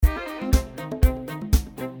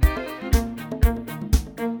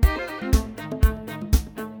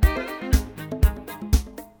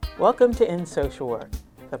Welcome to In Social Work,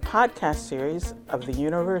 the podcast series of the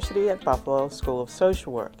University at Buffalo School of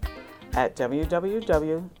Social Work at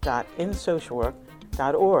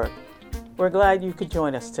www.insocialwork.org. We're glad you could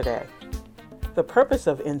join us today. The purpose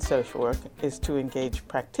of In Social Work is to engage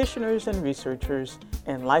practitioners and researchers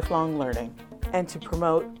in lifelong learning and to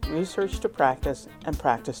promote research to practice and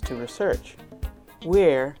practice to research.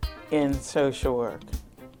 We're in social work.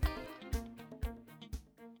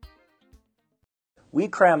 We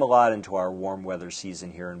cram a lot into our warm weather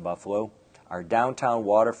season here in Buffalo. Our downtown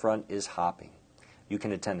waterfront is hopping. You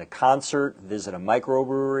can attend a concert, visit a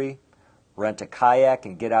microbrewery, rent a kayak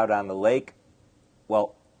and get out on the lake.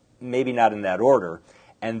 Well, maybe not in that order.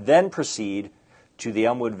 And then proceed to the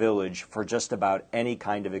Elmwood Village for just about any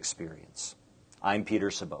kind of experience. I'm Peter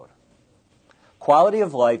Sabota. Quality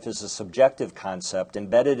of life is a subjective concept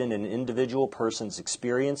embedded in an individual person's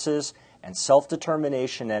experiences, and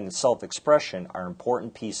self-determination and self-expression are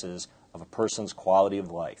important pieces of a person's quality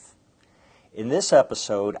of life. In this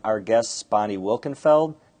episode, our guests Bonnie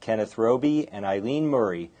Wilkenfeld, Kenneth Robey, and Eileen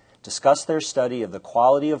Murray discuss their study of the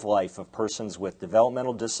quality of life of persons with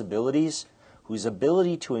developmental disabilities whose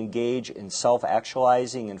ability to engage in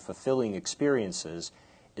self-actualizing and fulfilling experiences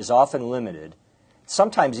is often limited,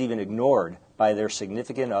 sometimes even ignored by their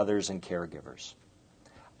significant others and caregivers.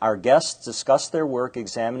 Our guests discuss their work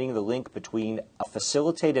examining the link between a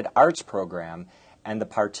facilitated arts program and the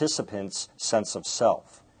participant's sense of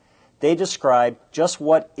self. They describe just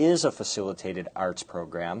what is a facilitated arts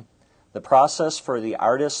program, the process for the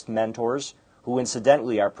artist mentors, who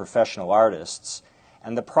incidentally are professional artists,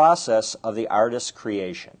 and the process of the artist's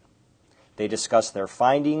creation. They discuss their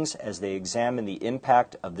findings as they examine the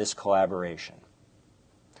impact of this collaboration.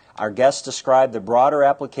 Our guests describe the broader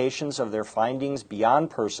applications of their findings beyond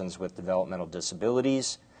persons with developmental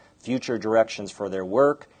disabilities, future directions for their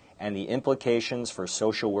work, and the implications for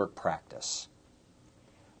social work practice.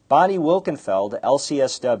 Bonnie Wilkenfeld,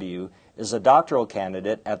 LCSW, is a doctoral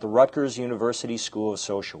candidate at the Rutgers University School of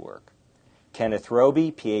Social Work. Kenneth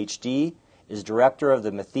Robey, PhD, is director of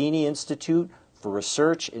the Matheny Institute for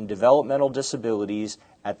Research in Developmental Disabilities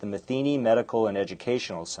at the Matheny Medical and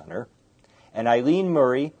Educational Center. And Eileen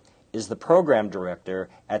Murray is the program director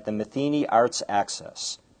at the Matheny Arts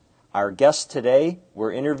Access. Our guests today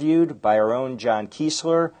were interviewed by our own John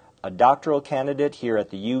Kiesler, a doctoral candidate here at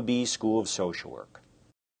the UB School of Social Work.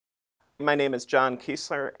 My name is John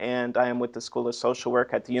Kiesler, and I am with the School of Social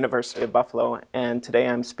Work at the University of Buffalo, and today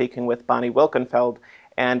I'm speaking with Bonnie Wilkenfeld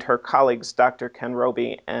and her colleagues Dr. Ken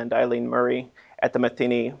Robey and Eileen Murray at the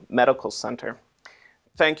Matheny Medical Center.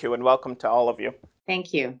 Thank you, and welcome to all of you.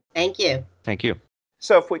 Thank you. Thank you. Thank you.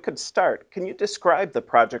 So if we could start, can you describe the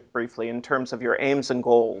project briefly in terms of your aims and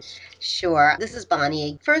goals? Sure. This is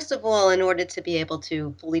Bonnie. First of all, in order to be able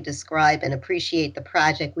to fully describe and appreciate the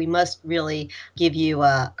project, we must really give you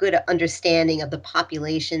a good understanding of the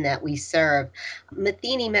population that we serve.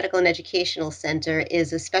 Matheny Medical and Educational Center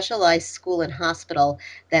is a specialized school and hospital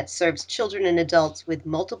that serves children and adults with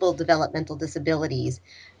multiple developmental disabilities.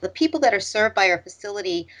 The people that are served by our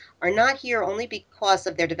facility are not here only because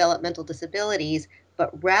of their developmental disabilities,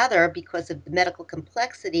 but rather because of the medical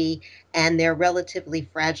complexity and their relatively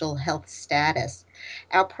fragile health status.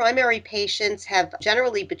 Our primary patients have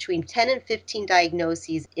generally between 10 and 15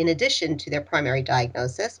 diagnoses in addition to their primary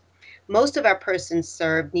diagnosis. Most of our persons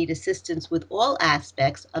served need assistance with all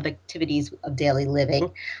aspects of activities of daily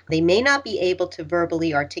living. They may not be able to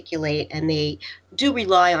verbally articulate, and they do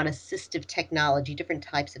rely on assistive technology, different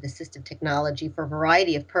types of assistive technology for a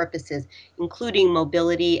variety of purposes, including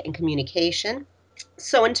mobility and communication.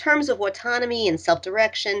 So in terms of autonomy and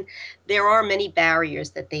self-direction, there are many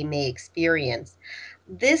barriers that they may experience.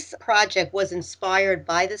 This project was inspired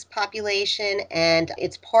by this population, and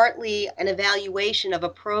it's partly an evaluation of a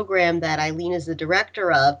program that Eileen is the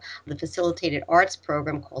director of, the Facilitated Arts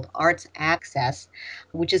program called Arts Access,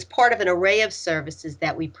 which is part of an array of services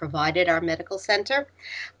that we provide at our medical center.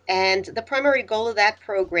 And the primary goal of that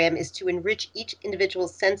program is to enrich each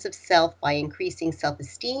individual's sense of self by increasing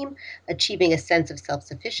self-esteem, achieving a sense of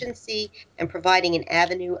self-sufficiency, and providing an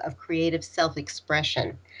avenue of creative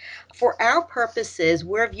self-expression. For our purposes,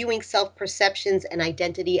 we're viewing self-perceptions and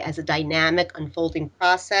identity as a dynamic unfolding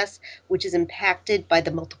process, which is impacted by the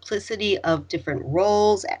multiplicity of different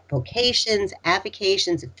roles, vocations,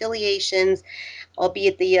 avocations, affiliations,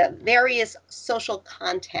 albeit the various social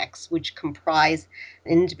contexts which comprise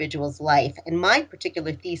an individual's life. And my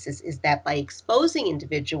particular thesis is that by exposing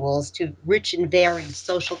individuals to rich and varied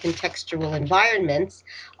social contextual environments,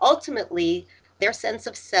 ultimately Their sense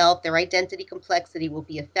of self, their identity complexity will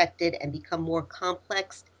be affected and become more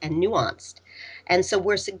complex and nuanced. And so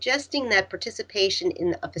we're suggesting that participation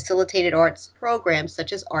in a facilitated arts program,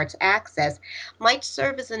 such as Arts Access, might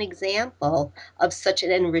serve as an example of such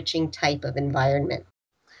an enriching type of environment.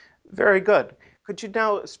 Very good. Could you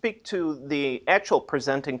now speak to the actual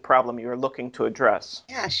presenting problem you're looking to address?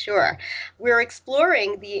 Yeah, sure. We're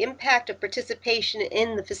exploring the impact of participation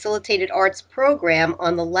in the facilitated arts program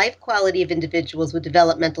on the life quality of individuals with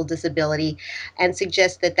developmental disability and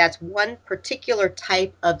suggest that that's one particular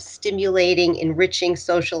type of stimulating, enriching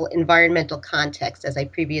social environmental context, as I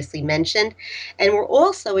previously mentioned. And we're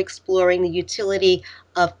also exploring the utility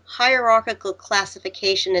of hierarchical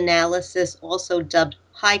classification analysis, also dubbed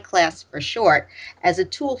high class for short, as a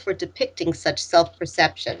tool for depicting such self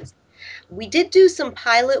perceptions. We did do some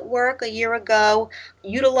pilot work a year ago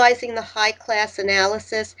utilizing the high class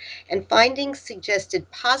analysis, and findings suggested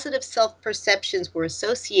positive self perceptions were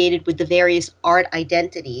associated with the various art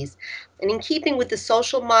identities. And in keeping with the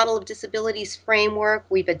social model of disabilities framework,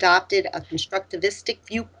 we've adopted a constructivistic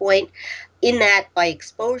viewpoint in that by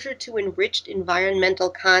exposure to enriched environmental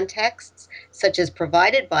contexts, such as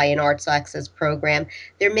provided by an arts access program,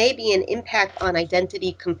 there may be an impact on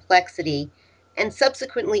identity complexity and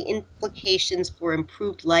subsequently implications for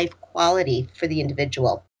improved life quality for the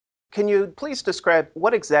individual. Can you please describe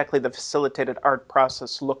what exactly the facilitated art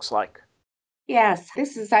process looks like? Yes,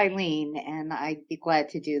 this is Eileen, and I'd be glad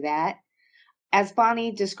to do that. As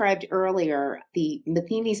Bonnie described earlier, the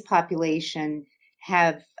Matheny's population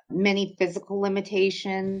have many physical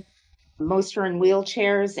limitations. Most are in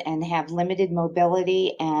wheelchairs and have limited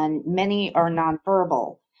mobility, and many are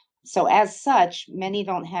nonverbal. So, as such, many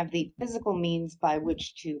don't have the physical means by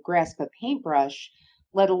which to grasp a paintbrush,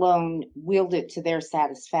 let alone wield it to their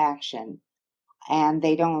satisfaction. And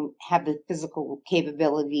they don't have the physical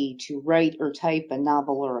capability to write or type a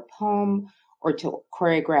novel or a poem, or to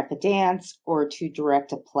choreograph a dance, or to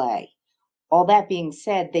direct a play. All that being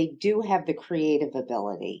said, they do have the creative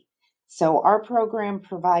ability. So our program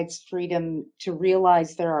provides freedom to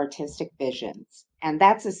realize their artistic visions. And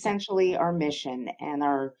that's essentially our mission. And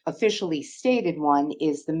our officially stated one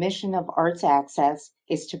is the mission of Arts Access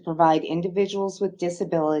is to provide individuals with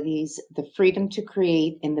disabilities the freedom to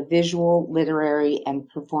create in the visual, literary, and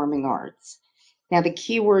performing arts. Now, the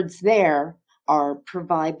key words there are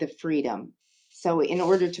provide the freedom. So, in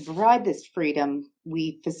order to provide this freedom,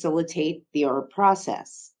 we facilitate the art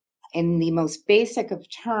process. In the most basic of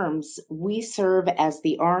terms, we serve as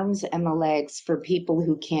the arms and the legs for people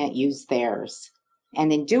who can't use theirs.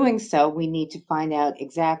 And in doing so, we need to find out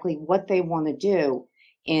exactly what they want to do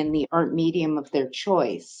in the art medium of their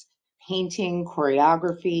choice: painting,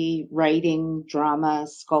 choreography, writing, drama,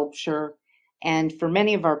 sculpture, and for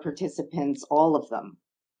many of our participants, all of them.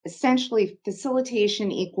 Essentially,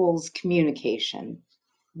 facilitation equals communication.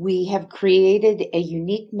 We have created a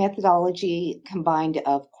unique methodology combined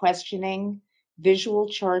of questioning, visual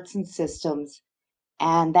charts, and systems,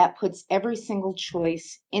 and that puts every single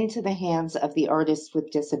choice into the hands of the artists with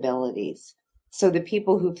disabilities. So the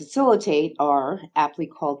people who facilitate are aptly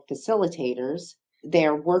called facilitators.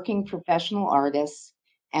 They're working professional artists,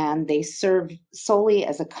 and they serve solely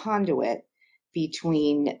as a conduit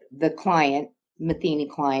between the client, Matheny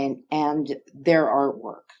client, and their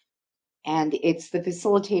artwork. And it's the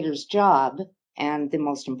facilitator's job, and the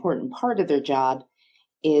most important part of their job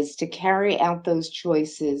is to carry out those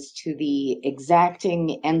choices to the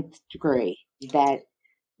exacting nth degree, that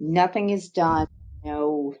nothing is done,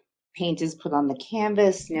 no paint is put on the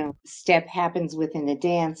canvas, no step happens within a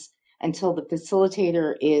dance until the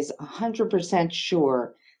facilitator is 100%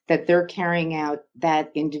 sure that they're carrying out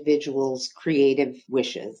that individual's creative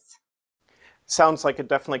wishes. Sounds like it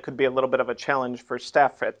definitely could be a little bit of a challenge for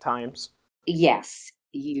staff at times. Yes,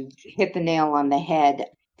 you hit the nail on the head.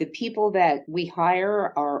 The people that we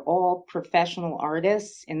hire are all professional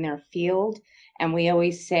artists in their field. And we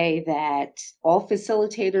always say that all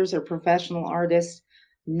facilitators are professional artists.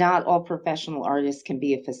 Not all professional artists can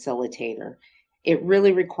be a facilitator. It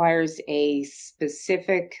really requires a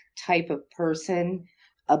specific type of person,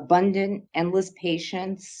 abundant, endless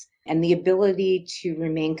patience, and the ability to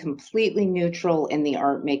remain completely neutral in the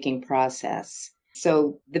art making process.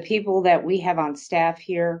 So the people that we have on staff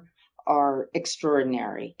here are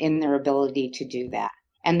extraordinary in their ability to do that.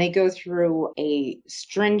 And they go through a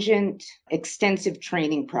stringent, extensive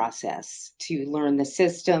training process to learn the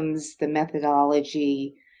systems, the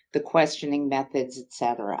methodology, the questioning methods,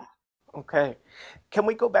 etc. Okay. Can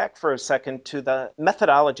we go back for a second to the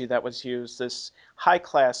methodology that was used, this high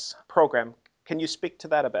class program? Can you speak to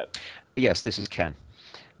that a bit? Yes, this is Ken.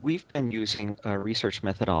 We've been using a research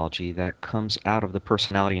methodology that comes out of the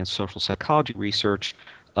personality and social psychology research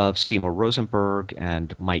of Seymour Rosenberg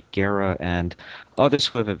and Mike Guerra and others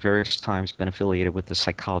who have at various times been affiliated with the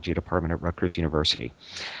psychology department at Rutgers University.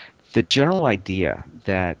 The general idea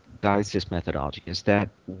that guides this methodology is that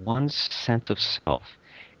one's sense of self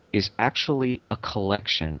is actually a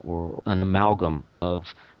collection or an amalgam of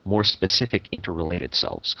more specific interrelated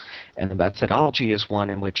selves. And the methodology is one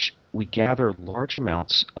in which we gather large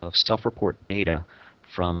amounts of self-report data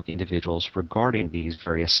from individuals regarding these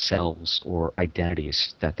various selves or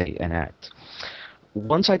identities that they enact.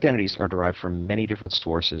 One's identities are derived from many different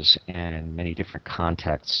sources and many different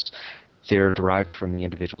contexts. They're derived from the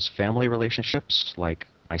individual's family relationships, like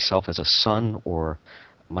myself as a son or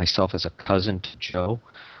myself as a cousin to Joe,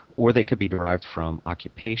 or they could be derived from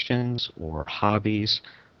occupations or hobbies,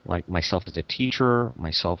 like myself as a teacher,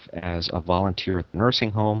 myself as a volunteer at the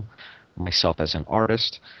nursing home, myself as an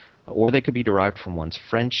artist, or they could be derived from one's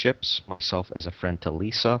friendships, myself as a friend to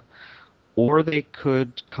Lisa, or they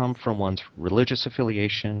could come from one's religious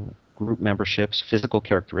affiliation, group memberships, physical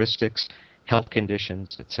characteristics, health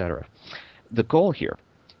conditions, etc. The goal here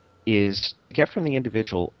is to get from the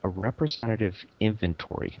individual a representative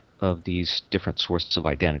inventory of these different sources of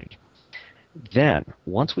identity. Then,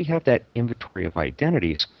 once we have that inventory of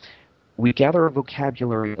identities, we gather a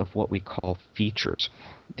vocabulary of what we call features.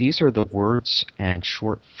 These are the words and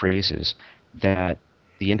short phrases that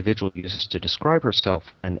the individual uses to describe herself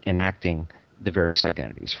and enacting the various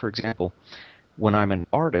identities. For example, when I'm an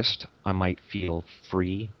artist, I might feel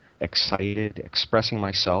free, excited, expressing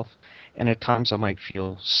myself, and at times I might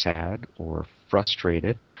feel sad or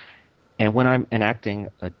frustrated. And when I'm enacting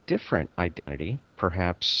a different identity,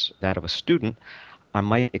 perhaps that of a student, I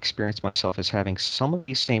might experience myself as having some of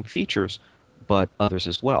these same features, but others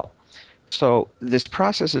as well. So this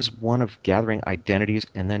process is one of gathering identities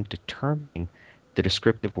and then determining the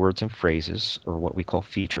descriptive words and phrases, or what we call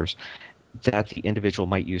features, that the individual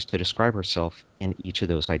might use to describe herself in each of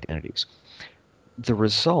those identities. The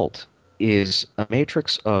result is a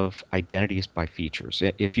matrix of identities by features.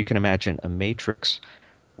 If you can imagine a matrix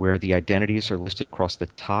where the identities are listed across the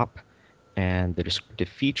top and the descriptive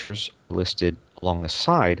features are listed along the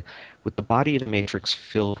side, with the body of the matrix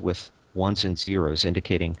filled with ones and zeros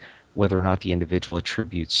indicating whether or not the individual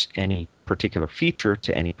attributes any particular feature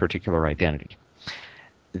to any particular identity.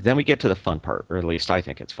 Then we get to the fun part, or at least I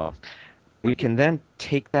think it's fun. We can then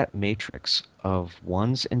take that matrix of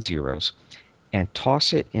ones and zeros and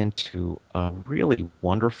toss it into a really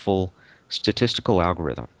wonderful statistical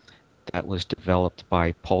algorithm that was developed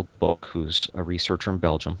by Paul Boek, who's a researcher in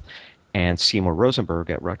Belgium, and Seymour Rosenberg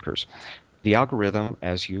at Rutgers. The algorithm,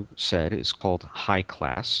 as you said, is called high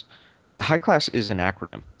class. High class is an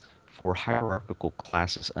acronym for hierarchical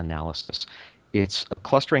classes analysis. It's a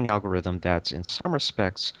clustering algorithm that's in some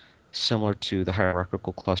respects similar to the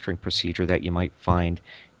hierarchical clustering procedure that you might find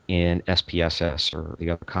in SPSS or the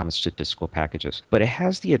other common statistical packages. But it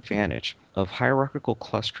has the advantage of hierarchical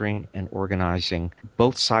clustering and organizing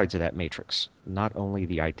both sides of that matrix, not only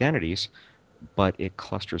the identities, but it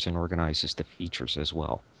clusters and organizes the features as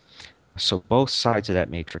well. So both sides of that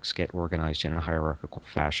matrix get organized in a hierarchical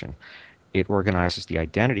fashion. It organizes the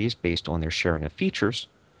identities based on their sharing of features,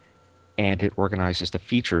 and it organizes the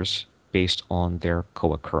features based on their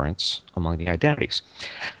co-occurrence among the identities.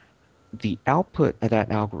 The output of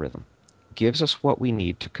that algorithm gives us what we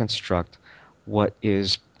need to construct what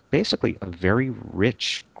is basically a very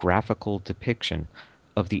rich graphical depiction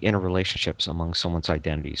of the interrelationships among someone's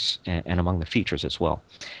identities and among the features as well.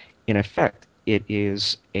 In effect, it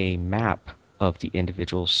is a map of the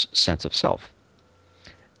individual's sense of self.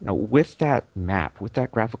 Now, with that map, with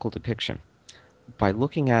that graphical depiction, by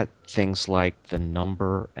looking at things like the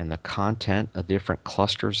number and the content of different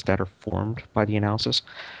clusters that are formed by the analysis,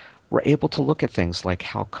 we're able to look at things like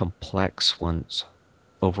how complex one's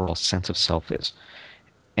overall sense of self is.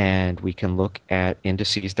 And we can look at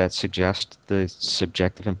indices that suggest the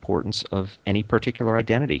subjective importance of any particular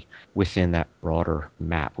identity within that broader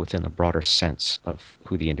map, within the broader sense of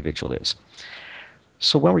who the individual is.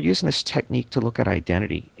 So when we're using this technique to look at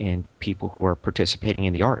identity in people who are participating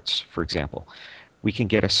in the arts, for example, we can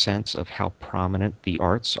get a sense of how prominent the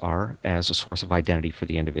arts are as a source of identity for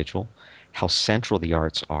the individual, how central the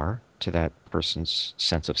arts are to that person's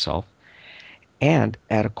sense of self, and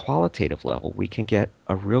at a qualitative level, we can get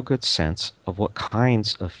a real good sense of what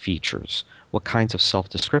kinds of features, what kinds of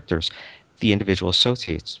self-descriptors the individual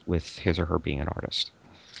associates with his or her being an artist.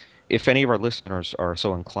 If any of our listeners are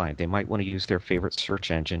so inclined, they might want to use their favorite search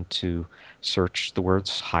engine to search the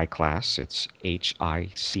words high class. It's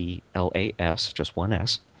HICLAS, just one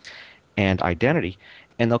S, and identity,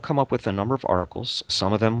 And they'll come up with a number of articles.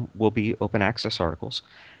 Some of them will be open access articles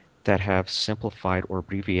that have simplified or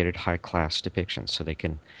abbreviated high class depictions so they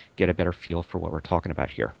can get a better feel for what we're talking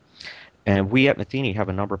about here. And we at Matheny have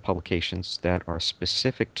a number of publications that are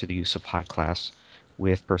specific to the use of high class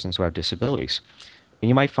with persons who have disabilities. And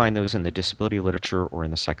you might find those in the disability literature or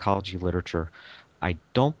in the psychology literature. I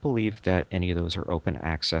don't believe that any of those are open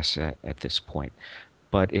access at this point.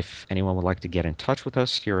 But if anyone would like to get in touch with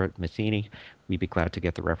us here at Matheny, we'd be glad to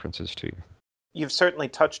get the references to you. You've certainly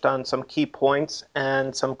touched on some key points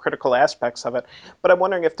and some critical aspects of it, but I'm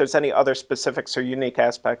wondering if there's any other specifics or unique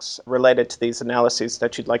aspects related to these analyses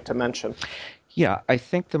that you'd like to mention. Yeah, I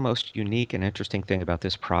think the most unique and interesting thing about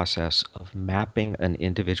this process of mapping an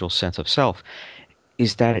individual sense of self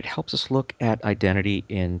is that it helps us look at identity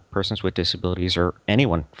in persons with disabilities, or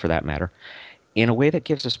anyone for that matter, in a way that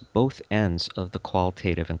gives us both ends of the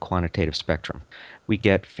qualitative and quantitative spectrum. We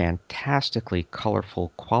get fantastically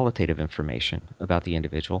colorful qualitative information about the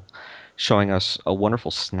individual, showing us a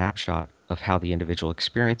wonderful snapshot of how the individual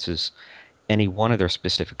experiences any one of their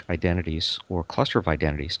specific identities or cluster of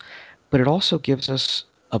identities. But it also gives us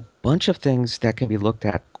a bunch of things that can be looked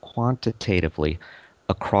at quantitatively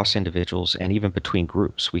across individuals and even between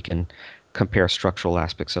groups. We can compare structural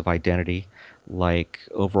aspects of identity, like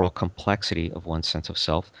overall complexity of one's sense of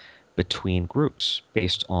self, between groups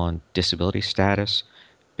based on disability status,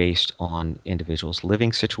 based on individuals'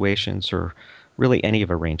 living situations, or really any of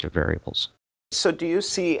a range of variables. So, do you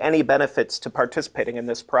see any benefits to participating in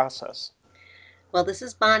this process? Well, this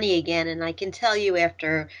is Bonnie again, and I can tell you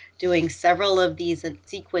after doing several of these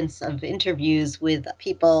sequence of interviews with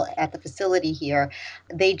people at the facility here,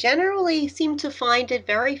 they generally seem to find it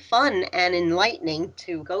very fun and enlightening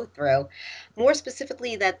to go through. More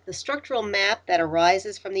specifically, that the structural map that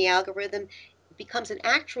arises from the algorithm becomes an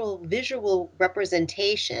actual visual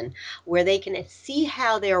representation where they can see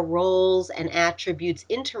how their roles and attributes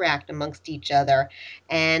interact amongst each other.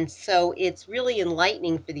 And so it's really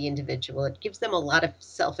enlightening for the individual. It gives them a lot of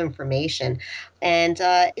self information. And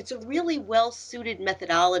it's a really well suited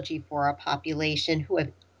methodology for our population who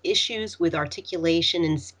have issues with articulation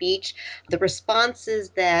and speech. The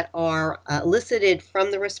responses that are elicited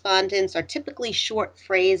from the respondents are typically short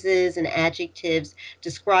phrases and adjectives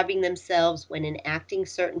describing themselves when enacting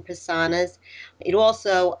certain personas. It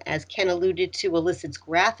also, as Ken alluded to, elicits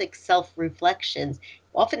graphic self reflections,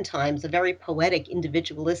 oftentimes a very poetic,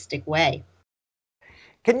 individualistic way.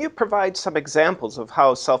 Can you provide some examples of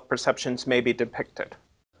how self perceptions may be depicted?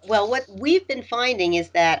 Well, what we've been finding is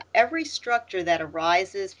that every structure that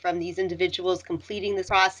arises from these individuals completing this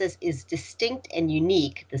process is distinct and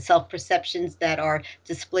unique. The self perceptions that are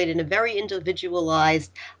displayed in a very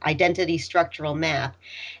individualized identity structural map.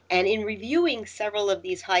 And in reviewing several of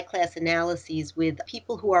these high class analyses with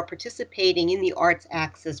people who are participating in the Arts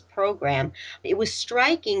Access program, it was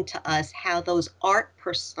striking to us how those art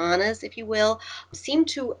personas, if you will, seem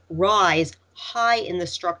to rise high in the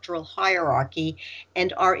structural hierarchy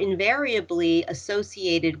and are invariably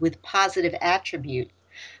associated with positive attributes.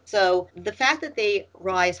 So the fact that they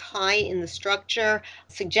rise high in the structure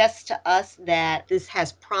suggests to us that this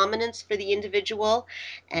has prominence for the individual,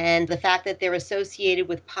 and the fact that they're associated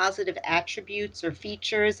with positive attributes or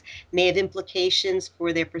features may have implications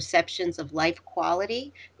for their perceptions of life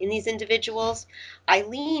quality in these individuals.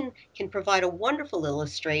 Eileen can provide a wonderful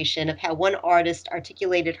illustration of how one artist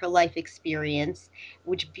articulated her life experience,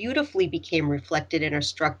 which beautifully became reflected in her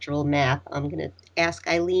structural map. I'm going to ask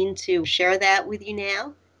Eileen to share that with you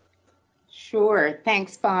now. Sure.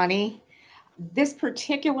 Thanks, Bonnie. This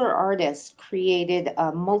particular artist created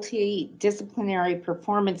a multidisciplinary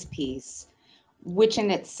performance piece, which in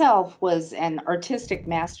itself was an artistic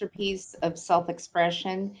masterpiece of self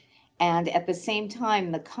expression. And at the same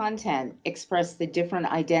time, the content expressed the different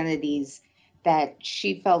identities that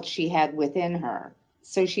she felt she had within her.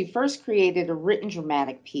 So she first created a written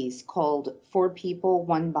dramatic piece called Four People,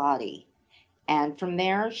 One Body. And from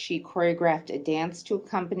there, she choreographed a dance to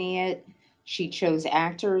accompany it. She chose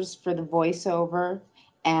actors for the voiceover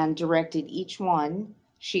and directed each one.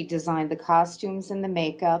 She designed the costumes and the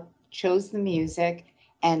makeup, chose the music,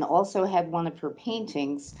 and also had one of her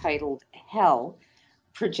paintings titled Hell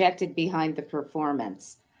projected behind the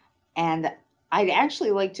performance. And I'd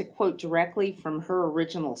actually like to quote directly from her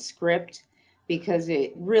original script because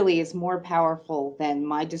it really is more powerful than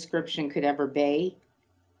my description could ever be.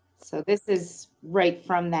 So this is right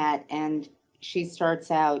from that. And she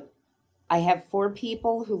starts out, I have four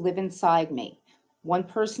people who live inside me. One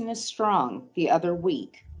person is strong, the other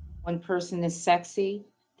weak. One person is sexy,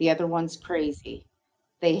 the other one's crazy.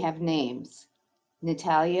 They have names.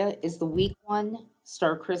 Natalia is the weak one.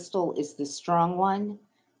 Star Crystal is the strong one,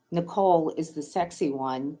 Nicole is the sexy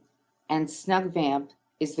one, and Snug Vamp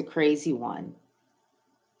is the crazy one.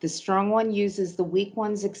 The strong one uses the weak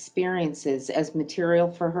one's experiences as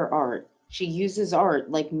material for her art. She uses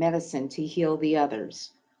art like medicine to heal the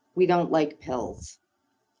others. We don't like pills.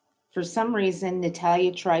 For some reason,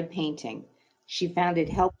 Natalia tried painting. She found it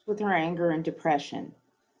helped with her anger and depression.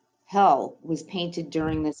 Hell was painted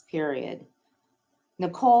during this period.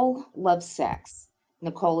 Nicole loves sex.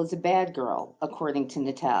 Nicole is a bad girl, according to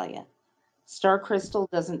Natalia. Star Crystal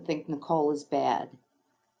doesn't think Nicole is bad.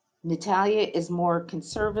 Natalia is more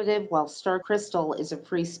conservative, while Star Crystal is a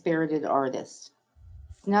free spirited artist.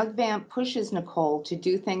 Snug Vamp pushes Nicole to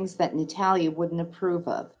do things that Natalia wouldn't approve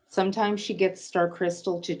of. Sometimes she gets Star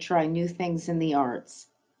Crystal to try new things in the arts.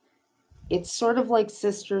 It's sort of like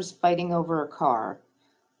sisters fighting over a car.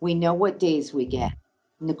 We know what days we get.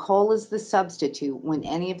 Nicole is the substitute when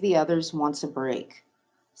any of the others wants a break.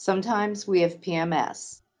 Sometimes we have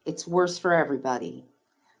PMS. It's worse for everybody.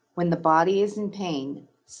 When the body is in pain,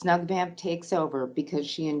 Snug Vamp takes over because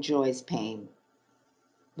she enjoys pain.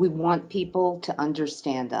 We want people to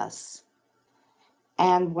understand us.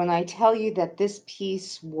 And when I tell you that this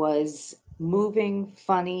piece was moving,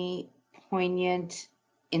 funny, poignant,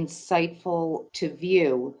 insightful to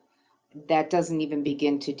view, that doesn't even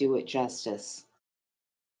begin to do it justice.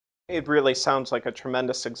 It really sounds like a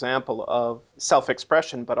tremendous example of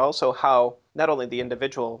self-expression, but also how not only the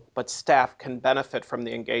individual, but staff can benefit from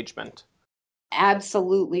the engagement.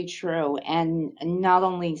 Absolutely true. And not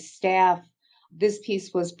only staff, this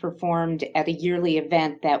piece was performed at a yearly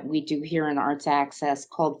event that we do here in Arts Access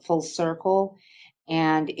called Full Circle.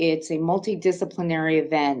 And it's a multidisciplinary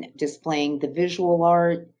event displaying the visual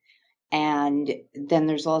art. And then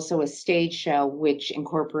there's also a stage show which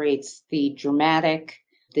incorporates the dramatic,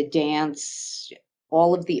 the dance,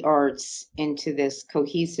 all of the arts into this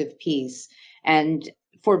cohesive piece. And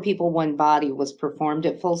For People, One Body was performed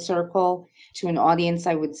at Full Circle to an audience,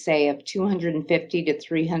 I would say, of 250 to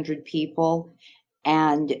 300 people.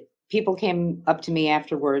 And people came up to me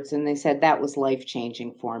afterwards and they said that was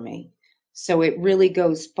life-changing for me. So it really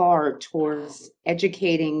goes far towards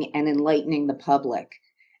educating and enlightening the public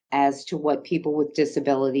as to what people with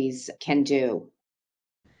disabilities can do.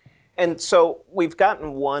 And so we've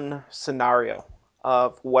gotten one scenario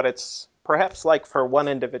of what it's perhaps like for one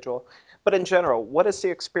individual, but in general, what is the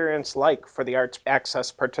experience like for the Arts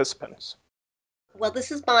Access participants? Well,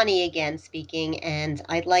 this is Bonnie again speaking, and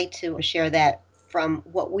I'd like to share that from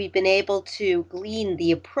what we've been able to glean,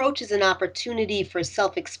 the approach is an opportunity for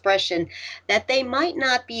self expression that they might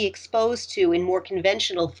not be exposed to in more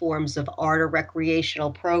conventional forms of art or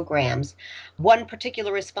recreational programs. One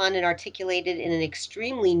particular respondent articulated in an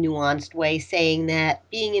extremely nuanced way, saying that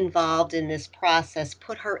being involved in this process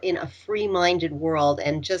put her in a free minded world,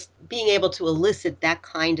 and just being able to elicit that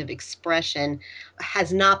kind of expression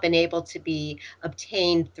has not been able to be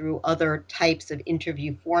obtained through other types of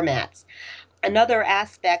interview formats. Another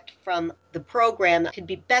aspect from the program could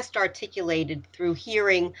be best articulated through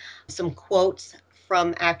hearing some quotes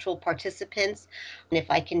from actual participants. And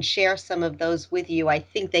if I can share some of those with you, I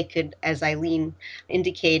think they could, as Eileen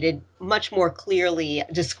indicated, much more clearly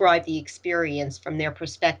describe the experience from their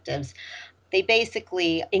perspectives. They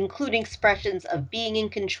basically include expressions of being in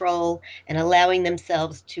control and allowing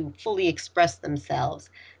themselves to fully express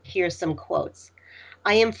themselves. Here's some quotes.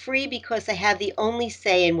 I am free because I have the only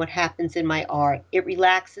say in what happens in my art. It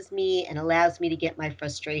relaxes me and allows me to get my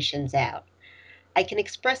frustrations out. I can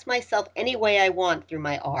express myself any way I want through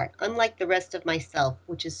my art, unlike the rest of myself,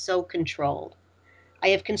 which is so controlled. I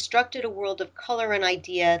have constructed a world of color and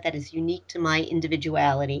idea that is unique to my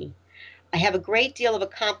individuality. I have a great deal of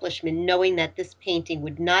accomplishment knowing that this painting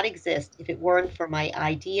would not exist if it weren't for my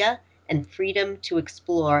idea and freedom to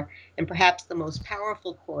explore. And perhaps the most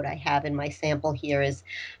powerful quote I have in my sample here is,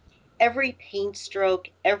 every paint stroke,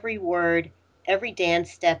 every word, every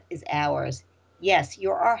dance step is ours. Yes,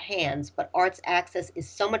 you're our hands, but art's access is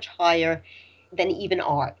so much higher than even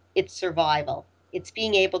art. It's survival. It's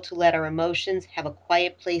being able to let our emotions have a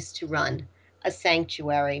quiet place to run, a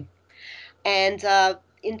sanctuary. And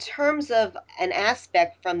in terms of an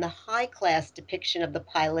aspect from the high class depiction of the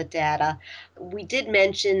pilot data, we did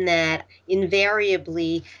mention that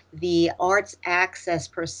invariably the arts access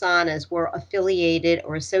personas were affiliated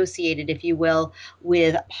or associated, if you will,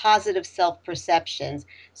 with positive self perceptions.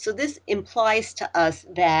 So this implies to us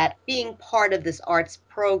that being part of this arts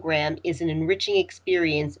program is an enriching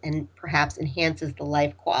experience and perhaps enhances the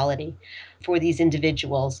life quality for these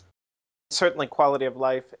individuals. Certainly, quality of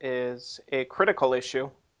life is a critical issue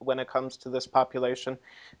when it comes to this population,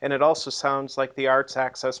 and it also sounds like the Arts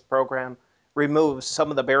Access program removes some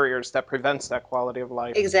of the barriers that prevents that quality of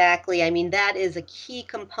life. Exactly. I mean, that is a key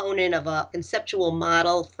component of a conceptual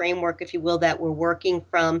model framework, if you will, that we're working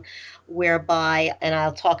from, whereby, and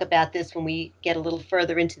I'll talk about this when we get a little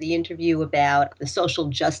further into the interview about the social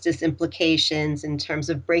justice implications in terms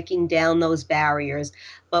of breaking down those barriers.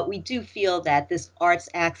 But we do feel that this Arts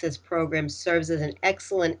Access program serves as an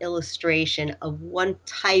excellent illustration of one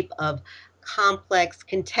type of complex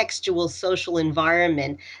contextual social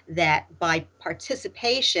environment that by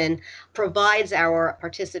participation provides our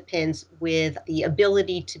participants with the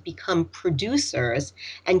ability to become producers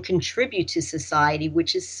and contribute to society,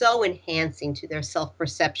 which is so enhancing to their self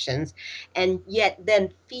perceptions, and yet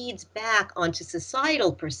then feeds back onto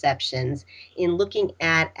societal perceptions in looking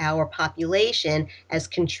at our population as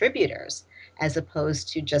contributors as opposed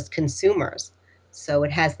to just consumers. So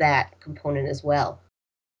it has that component as well.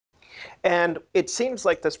 And it seems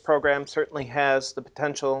like this program certainly has the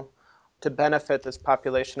potential to benefit this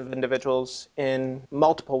population of individuals in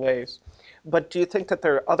multiple ways. But do you think that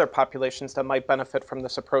there are other populations that might benefit from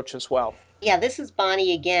this approach as well? Yeah, this is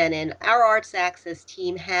Bonnie again, and our Arts Access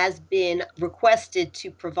team has been requested to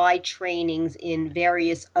provide trainings in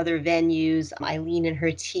various other venues. Eileen and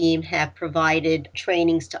her team have provided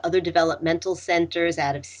trainings to other developmental centers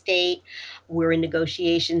out of state. We're in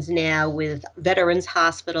negotiations now with veterans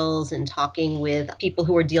hospitals and talking with people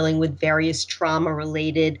who are dealing with various trauma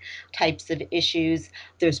related types of issues.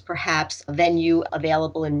 There's perhaps a venue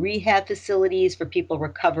available in rehab facilities for people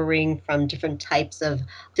recovering from different types of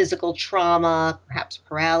physical trauma, perhaps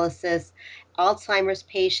paralysis, Alzheimer's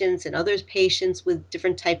patients and other patients with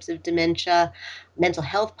different types of dementia, mental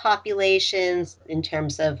health populations in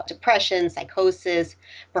terms of depression, psychosis,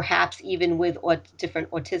 perhaps even with different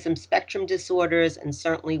autism spectrum disorders, and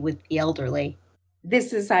certainly with the elderly.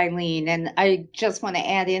 This is Eileen, and I just want to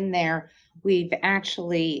add in there, we've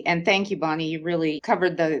actually, and thank you, Bonnie, you really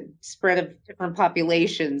covered the spread of different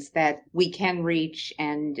populations that we can reach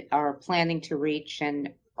and are planning to reach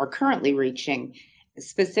and are currently reaching.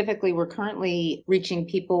 Specifically, we're currently reaching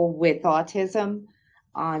people with autism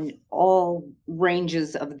on all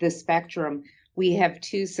ranges of the spectrum. We have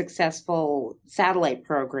 2 successful satellite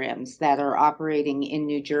programs that are operating in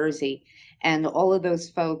New Jersey, and all of those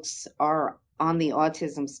folks are on the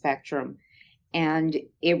autism spectrum. And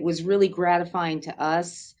it was really gratifying to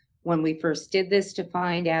us when we first did this to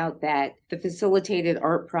find out that the facilitated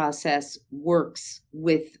art process works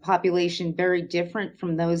with population very different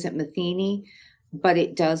from those at Matheny, but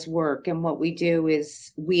it does work. And what we do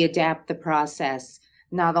is we adapt the process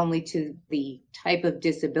not only to the type of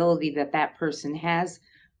disability that that person has,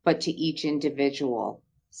 but to each individual.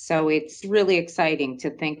 So it's really exciting to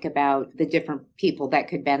think about the different people that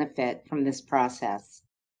could benefit from this process.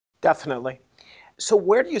 Definitely. So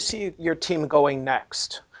where do you see your team going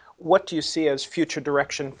next? What do you see as future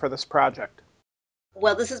direction for this project?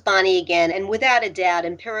 Well, this is Bonnie again, and without a doubt,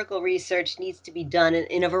 empirical research needs to be done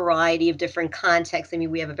in a variety of different contexts. I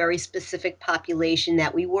mean, we have a very specific population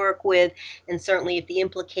that we work with, and certainly if the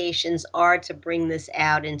implications are to bring this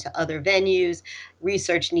out into other venues,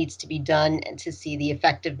 research needs to be done and to see the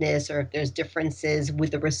effectiveness or if there's differences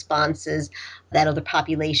with the responses that other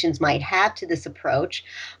populations might have to this approach.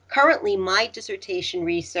 Currently, my dissertation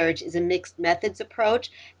research is a mixed methods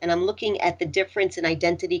approach, and I'm looking at the difference in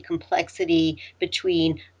identity complexity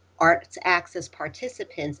between arts access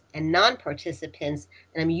participants and non-participants,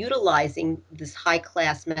 and I'm utilizing this high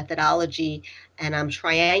class methodology, and I'm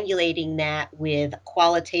triangulating that with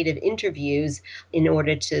qualitative interviews in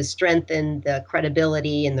order to strengthen the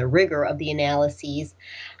credibility and the rigor of the analyses.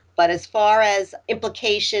 But as far as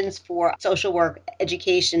implications for social work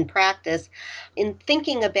education practice, in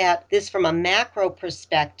thinking about this from a macro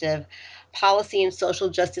perspective, policy and social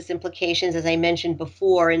justice implications, as I mentioned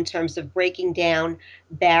before, in terms of breaking down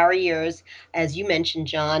barriers, as you mentioned,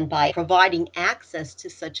 John, by providing access to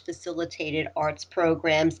such facilitated arts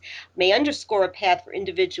programs, may underscore a path for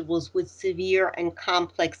individuals with severe and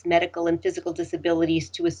complex medical and physical disabilities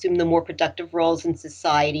to assume the more productive roles in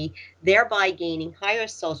society, thereby gaining higher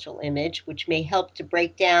social image, which may help to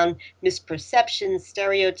break down misperceptions,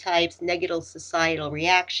 stereotypes, negative societal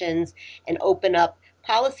reactions, and open up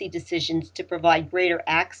policy decisions to provide greater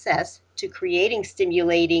access to creating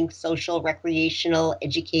stimulating social, recreational,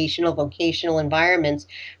 educational, vocational environments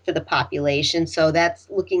for the population. So that's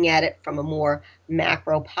looking at it from a more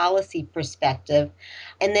macro policy perspective.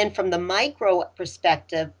 And then from the micro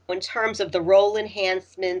perspective, in terms of the role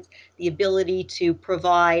enhancements, the ability to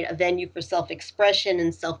provide a venue for self-expression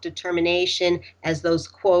and self-determination, as those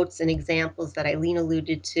quotes and examples that Eileen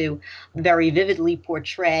alluded to very vividly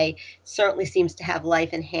portray, certainly seems to have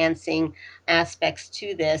life-enhancing aspects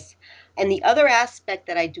to this. And the other aspect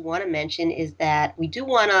that I do want to mention is that we do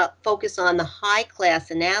want to focus on the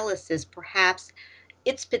high-class analysis, perhaps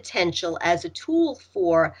its potential as a tool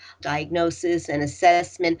for diagnosis and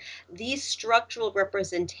assessment. These structural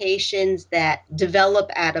representations that develop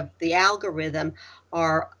out of the algorithm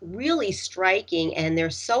are really striking, and they're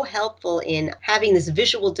so helpful in having this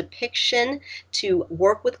visual depiction to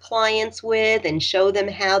work with clients with and show them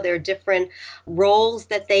how their different roles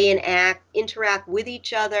that they interact with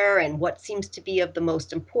each other and what seems to be of the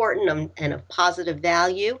most important and of positive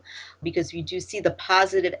value, because you do see the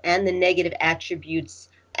positive and the negative attributes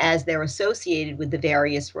as they're associated with the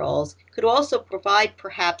various roles. Could also provide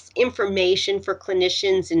perhaps information for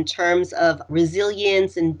clinicians in terms of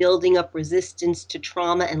resilience and building up resistance to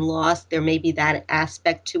trauma and loss. There may be that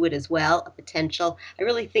aspect to it as well, a potential. I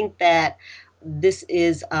really think that this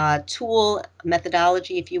is a tool,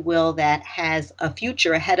 methodology, if you will, that has a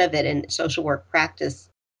future ahead of it in social work practice.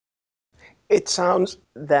 It sounds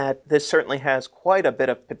that this certainly has quite a bit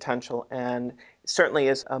of potential and certainly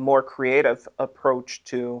is a more creative approach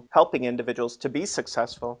to helping individuals to be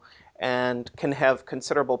successful and can have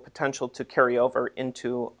considerable potential to carry over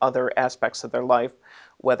into other aspects of their life,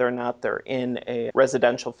 whether or not they're in a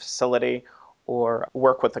residential facility or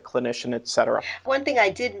work with a clinician, etc. One thing I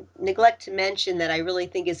did neglect to mention that I really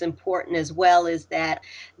think is important as well is that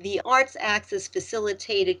the arts axis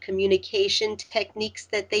facilitated communication techniques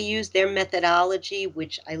that they use, their methodology,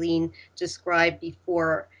 which Eileen described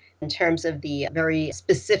before, in terms of the very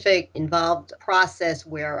specific involved process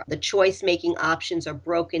where the choice-making options are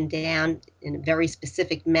broken down in a very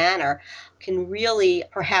specific manner, can really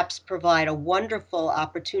perhaps provide a wonderful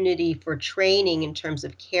opportunity for training in terms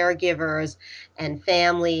of caregivers and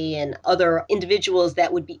family and other individuals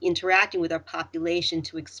that would be interacting with our population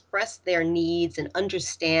to express their needs and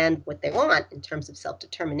understand what they want in terms of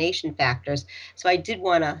self-determination factors. So I did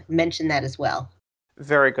want to mention that as well.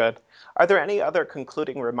 Very good. Are there any other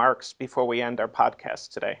concluding remarks before we end our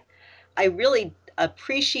podcast today? I really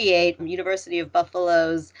appreciate University of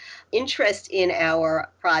Buffalo's interest in our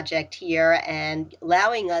project here and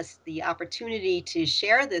allowing us the opportunity to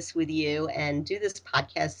share this with you and do this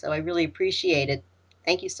podcast. So I really appreciate it.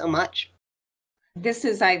 Thank you so much. This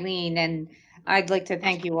is Eileen, and I'd like to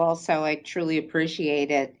thank you also. I truly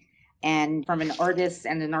appreciate it. And from an artist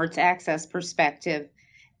and an arts access perspective,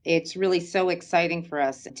 it's really so exciting for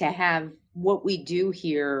us to have what we do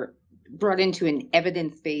here brought into an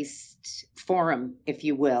evidence-based forum, if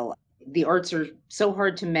you will. The arts are so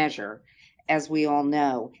hard to measure, as we all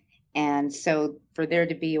know. And so for there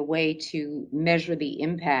to be a way to measure the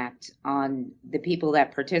impact on the people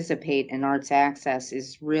that participate in arts access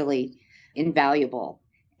is really invaluable.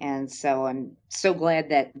 And so I'm so glad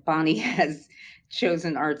that Bonnie has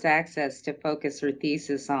chosen arts access to focus her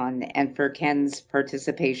thesis on, and for Ken's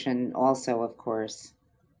participation also, of course.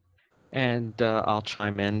 And I'll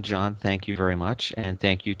chime in, John. Thank you very much. And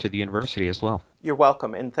thank you to the university as well. You're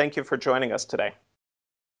welcome, and thank you for joining us today.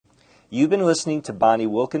 You've been listening to Bonnie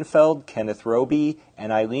Wilkenfeld, Kenneth Robey,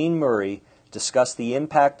 and Eileen Murray discuss the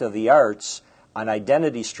impact of the arts on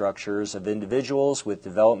identity structures of individuals with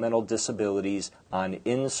developmental disabilities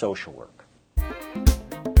in social work.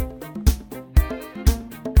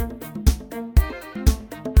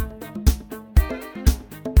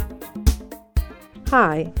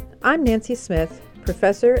 Hi, I'm Nancy Smith,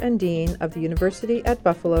 Professor and Dean of the University at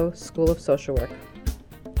Buffalo School of Social Work.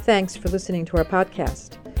 Thanks for listening to our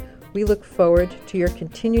podcast. We look forward to your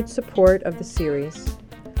continued support of the series.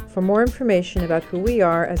 For more information about who we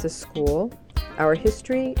are as a school, our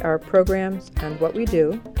history, our programs, and what we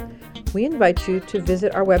do, we invite you to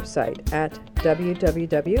visit our website at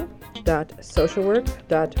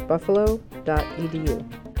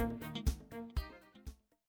www.socialwork.buffalo.edu.